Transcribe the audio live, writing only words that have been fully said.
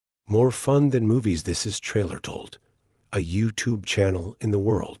More fun than movies, this is TrailerTold, a YouTube channel in the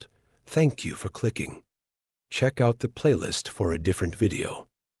world. Thank you for clicking. Check out the playlist for a different video.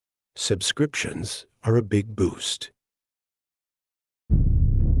 Subscriptions are a big boost.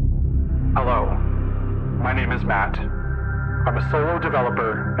 Hello, my name is Matt. I'm a solo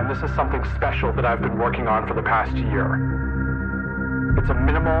developer, and this is something special that I've been working on for the past year. It's a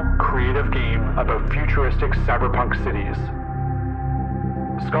minimal, creative game about futuristic cyberpunk cities.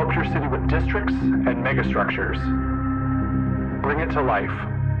 Sculpt your city with districts and megastructures. Bring it to life.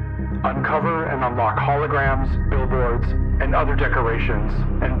 Uncover and unlock holograms, billboards, and other decorations,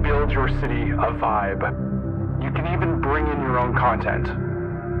 and build your city a vibe. You can even bring in your own content.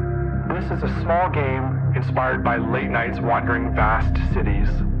 This is a small game inspired by late nights wandering vast cities.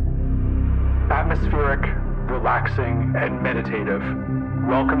 Atmospheric, relaxing, and meditative.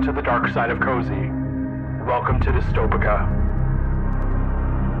 Welcome to the dark side of cozy. Welcome to Dystopika.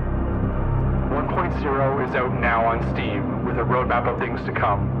 1.0 is out now on Steam with a roadmap of things to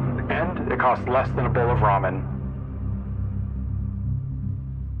come, and it costs less than a bowl of ramen.